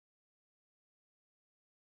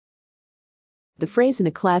The phrase "in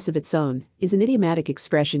a class of its own" is an idiomatic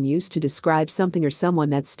expression used to describe something or someone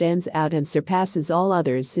that stands out and surpasses all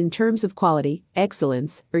others in terms of quality,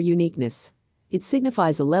 excellence, or uniqueness. It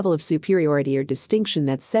signifies a level of superiority or distinction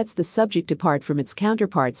that sets the subject apart from its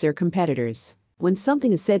counterparts or competitors. When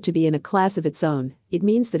something is said to be in a class of its own, it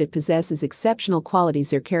means that it possesses exceptional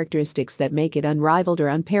qualities or characteristics that make it unrivaled or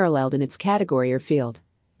unparalleled in its category or field.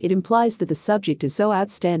 It implies that the subject is so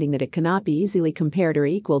outstanding that it cannot be easily compared or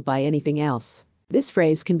equaled by anything else. This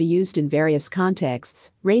phrase can be used in various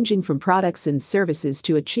contexts, ranging from products and services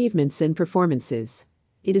to achievements and performances.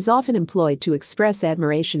 It is often employed to express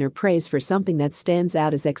admiration or praise for something that stands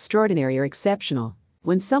out as extraordinary or exceptional.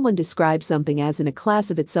 When someone describes something as in a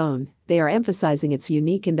class of its own, they are emphasizing its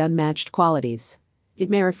unique and unmatched qualities. It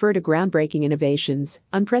may refer to groundbreaking innovations,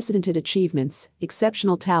 unprecedented achievements,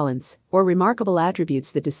 exceptional talents, or remarkable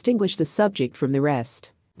attributes that distinguish the subject from the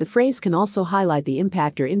rest. The phrase can also highlight the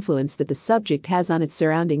impact or influence that the subject has on its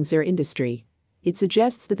surroundings or industry. It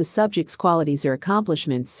suggests that the subject's qualities or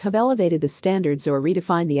accomplishments have elevated the standards or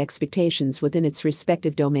redefined the expectations within its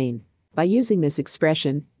respective domain. By using this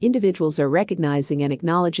expression, individuals are recognizing and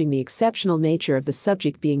acknowledging the exceptional nature of the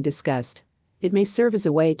subject being discussed. It may serve as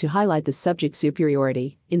a way to highlight the subject's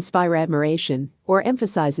superiority, inspire admiration, or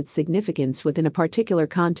emphasize its significance within a particular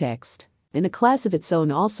context. In a class of its own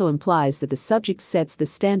also implies that the subject sets the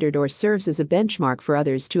standard or serves as a benchmark for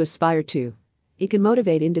others to aspire to. It can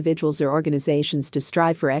motivate individuals or organizations to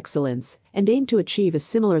strive for excellence and aim to achieve a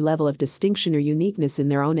similar level of distinction or uniqueness in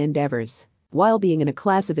their own endeavors. While being in a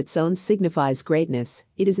class of its own signifies greatness,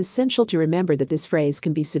 it is essential to remember that this phrase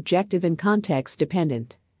can be subjective and context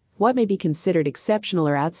dependent. What may be considered exceptional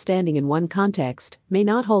or outstanding in one context may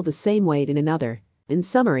not hold the same weight in another. In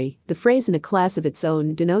summary, the phrase "in a class of its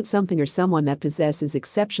own" denotes something or someone that possesses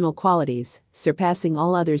exceptional qualities, surpassing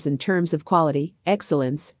all others in terms of quality,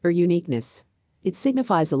 excellence, or uniqueness. It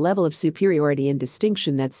signifies a level of superiority and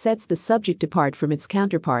distinction that sets the subject apart from its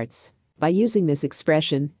counterparts. By using this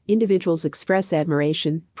expression, individuals express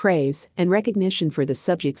admiration, praise, and recognition for the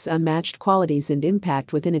subject's unmatched qualities and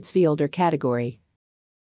impact within its field or category.